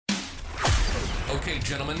Okay,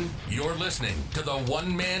 gentlemen, you're listening to the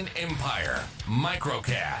One Man Empire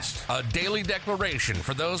Microcast, a daily declaration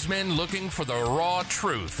for those men looking for the raw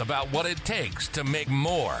truth about what it takes to make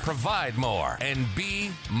more, provide more, and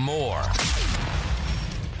be more.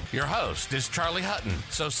 Your host is Charlie Hutton,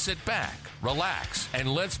 so sit back, relax,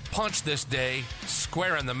 and let's punch this day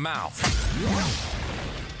square in the mouth.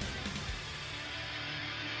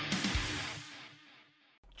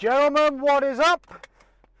 Gentlemen, what is up?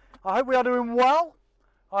 I hope we are doing well.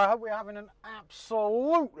 I hope we're having an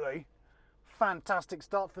absolutely fantastic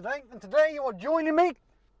start to the day. And today you are joining me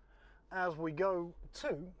as we go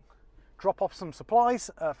to drop off some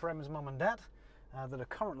supplies for Emma's mum and dad that are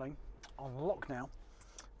currently on lockdown.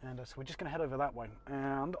 And so we're just going to head over that way.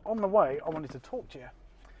 And on the way, I wanted to talk to you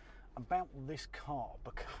about this car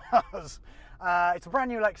because it's a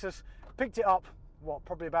brand new Lexus. Picked it up,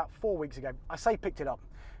 probably about 4 weeks ago. I say picked it up.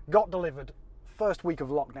 Got delivered first week of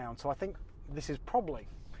lockdown, so I think this is probably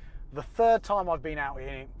the third time I've been out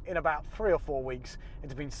in about 3 or 4 weeks.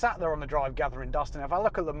 It's been sat there on the drive gathering dust, and if I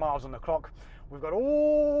look at the miles on the clock, we've got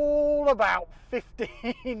all about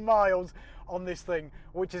 15 miles on this thing,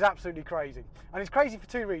 which is absolutely crazy. And it's crazy for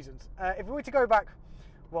two reasons. If we were to go back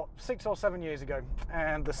 6 or 7 years ago,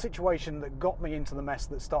 and the situation that got me into the mess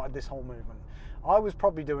that started this whole movement, I was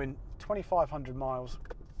probably doing 2,500 miles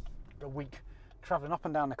a week, traveling up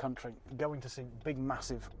and down the country, going to see big,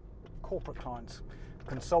 massive corporate clients,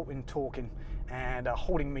 consulting, talking, and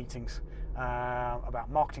holding meetings about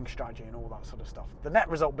marketing strategy and all that sort of stuff. The net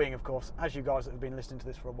result being, of course, as you guys that have been listening to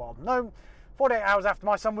this for a while know, 48 hours after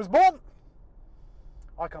my son was born,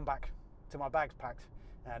 I come back to my bags packed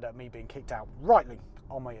and me being kicked out rightly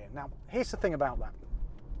on my ear. Now, here's the thing about that,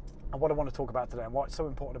 and what I want to talk about today, and why it's so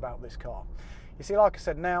important about this car. You see, like I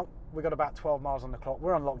said, now we've got about 12 miles on the clock.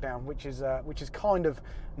 We're on lockdown, which is kind of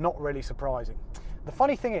not really surprising. The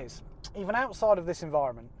funny thing is, even outside of this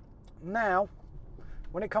environment, now,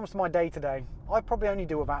 when it comes to my day-to-day, I probably only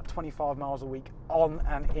do about 25 miles a week on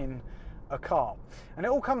and in a car. And it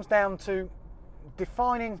all comes down to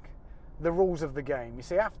defining the rules of the game. You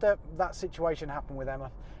see, after that situation happened with Emma,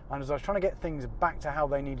 and as I was trying to get things back to how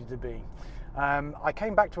they needed to be, I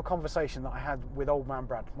came back to a conversation that I had with old man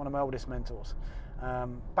Brad, one of my oldest mentors,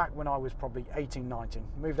 back when I was probably 18, 19,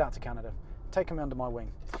 moved out to Canada, taken me under my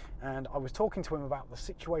wing, and I was talking to him about the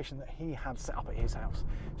situation that he had set up at his house.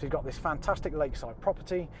 So he's got this fantastic lakeside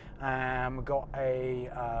property, got a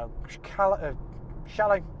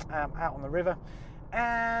chalet out on the river,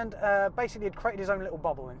 and basically had created his own little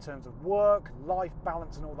bubble in terms of work, life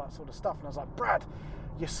balance, and all that sort of stuff. And I was like, Brad,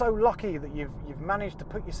 you're so lucky that you've managed to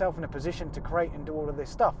put yourself in a position to create and do all of this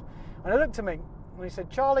stuff. And he looked at me and he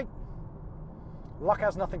said, Charlie, luck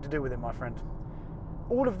has nothing to do with it, my friend.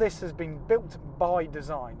 All of this has been built by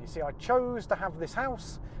design. You see, I chose to have this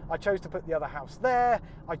house, I chose to put the other house there,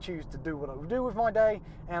 I choose to do what I will do with my day,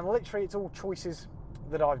 and literally it's all choices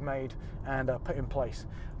that I've made and put in place.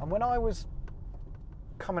 And when I was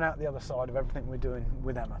coming out the other side of everything we're doing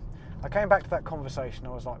with Emma, I came back to that conversation. I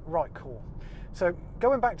was like, right, cool. So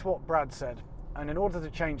going back to what Brad said, and in order to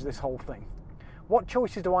change this whole thing, what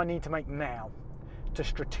choices do I need to make now to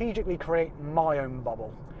strategically create my own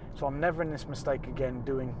bubble so I'm never in this mistake again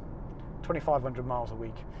doing 2,500 miles a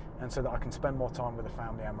week, and so that I can spend more time with the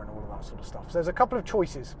family, Emma, and all of that sort of stuff. So there's a couple of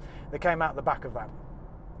choices that came out the back of that.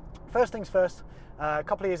 First things first, a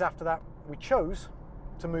couple of years after that, we chose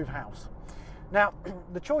to move house. Now,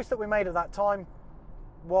 the choice that we made at that time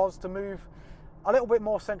was to move a little bit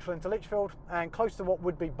more central into Lichfield and close to what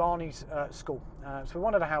would be Barney's school. So we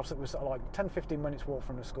wanted a house that was sort of like 10-15 minutes walk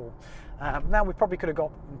from the school. Now we probably could have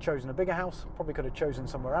chosen a bigger house, probably could have chosen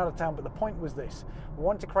somewhere out of town, but the point was this. We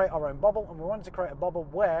wanted to create our own bubble, and we wanted to create a bubble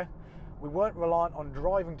where we weren't reliant on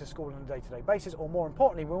driving to school on a day-to-day basis, or more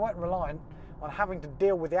importantly, we weren't reliant on having to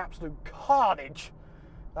deal with the absolute carnage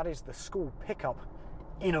that is the school pickup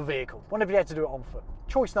in a vehicle. Wanted to be able to do it on foot.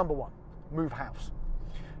 Choice number one, move house.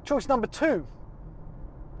 Choice number two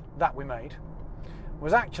that we made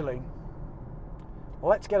was actually,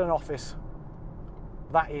 let's get an office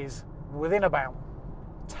that is within about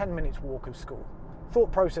 10 minutes walk of school.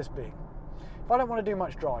 Thought process being, if I don't want to do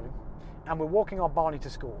much driving and we're walking our Barney to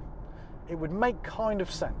school, it would make kind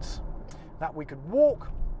of sense that we could walk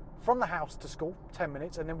from the house to school 10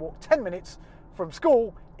 minutes and then walk 10 minutes from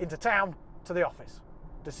school into town to the office.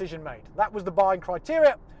 Decision made. That was the buying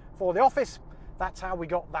criteria for the office. That's how we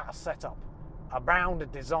got that set up, around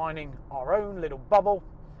designing our own little bubble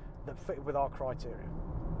that fit with our criteria.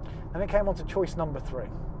 And it came on to choice number three,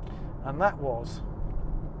 and that was,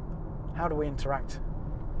 how do we interact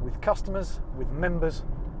with customers, with members,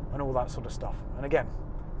 and all that sort of stuff. And again,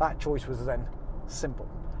 that choice was then simple.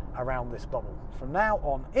 around this bubble. From now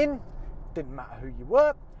on in, didn't matter who you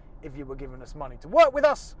were. If you were giving us money to work with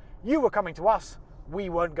us, you were coming to us, we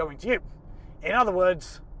weren't going to you. In other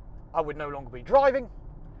words, I would no longer be driving,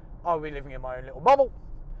 I would be living in my own little bubble,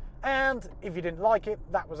 and if you didn't like it,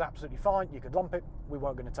 that was absolutely fine. You could lump it, we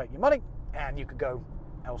weren't going to take your money, and you could go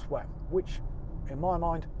elsewhere, which in my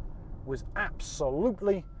mind was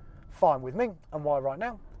absolutely fine with me. And why right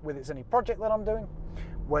now, whether it's any project that I'm doing,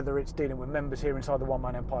 whether it's dealing with members here inside the One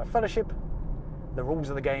Man Empire Fellowship, the rules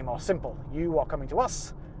of the game are simple. You are coming to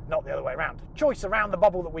us, not the other way around. Choice around the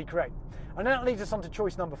bubble that we create. And that leads us on to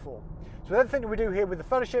choice number 4. So the other thing that we do here with the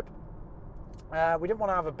Fellowship, we didn't want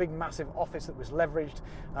to have a big massive office that was leveraged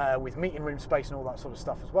with meeting room space and all that sort of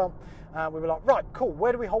stuff as well. We were like, right, cool,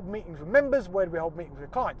 where do we hold meetings with members? Where do we hold meetings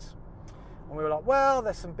with clients? And we were like, well,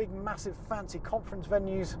 there's some big massive fancy conference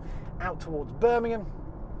venues out towards Birmingham.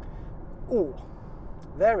 Or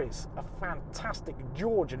there is a fantastic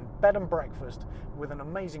Georgian bed and breakfast with an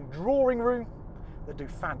amazing drawing room that do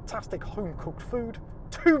fantastic home cooked food.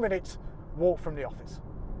 2 minutes walk from the office.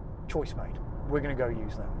 Choice made. We're going to go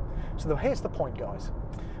use them. So here's the point, guys.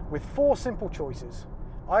 With 4 simple choices,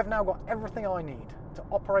 I've now got everything I need to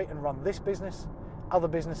operate and run this business, other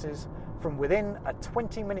businesses, from within a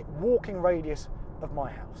 20-minute walking radius of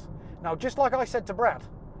my house. Now, just like I said to Brad,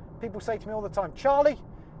 people say to me all the time, Charlie,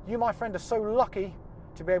 you, my friend, are so lucky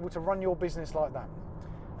to be able to run your business like that.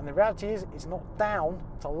 And the reality is, it's not down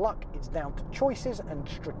to luck, it's down to choices and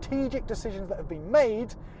strategic decisions that have been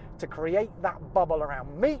made to create that bubble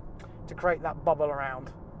around me, to create that bubble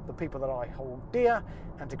around the people that I hold dear,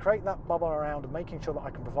 and to create that bubble around making sure that I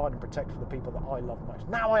can provide and protect for the people that I love most.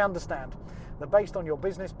 Now I understand that based on your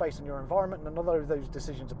business, based on your environment, and none of those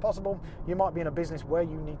decisions are possible. You might be in a business where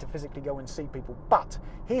you need to physically go and see people, but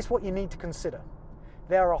here's what you need to consider.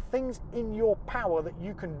 There are things in your power that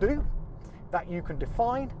you can do, that you can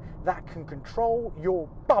define, that can control your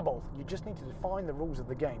bubble. You just need to define the rules of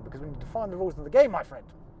the game, because when you define the rules of the game, my friend,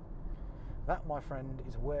 that, my friend,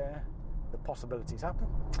 is where the possibilities happen.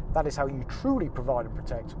 That is how you truly provide and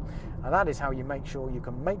protect, and that is how you make sure you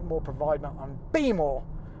can make more, provide more, and be more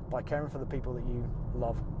by caring for the people that you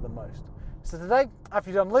love the most. So today,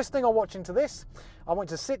 after you're done listening or watching to this, I want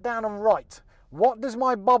to sit down and write, what does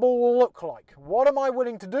my bubble look like? What am I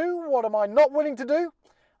willing to do? What am I not willing to do?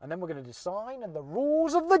 And then we're going to decide the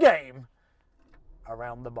rules of the game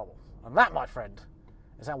around the bubble. And that, my friend,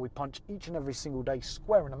 is how we punch each and every single day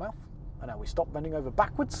square in the mouth, and how we stop bending over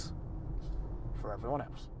backwards for everyone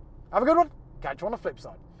else. Have a good one. Catch you on the flip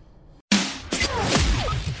side.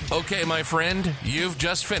 Okay, my friend, you've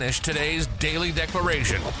just finished today's daily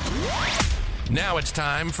declaration. Now it's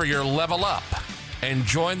time for your level up and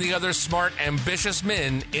join the other smart, ambitious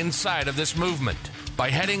men inside of this movement by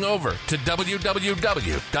heading over to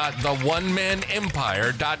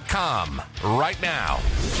www.theonemanemempire.com right now.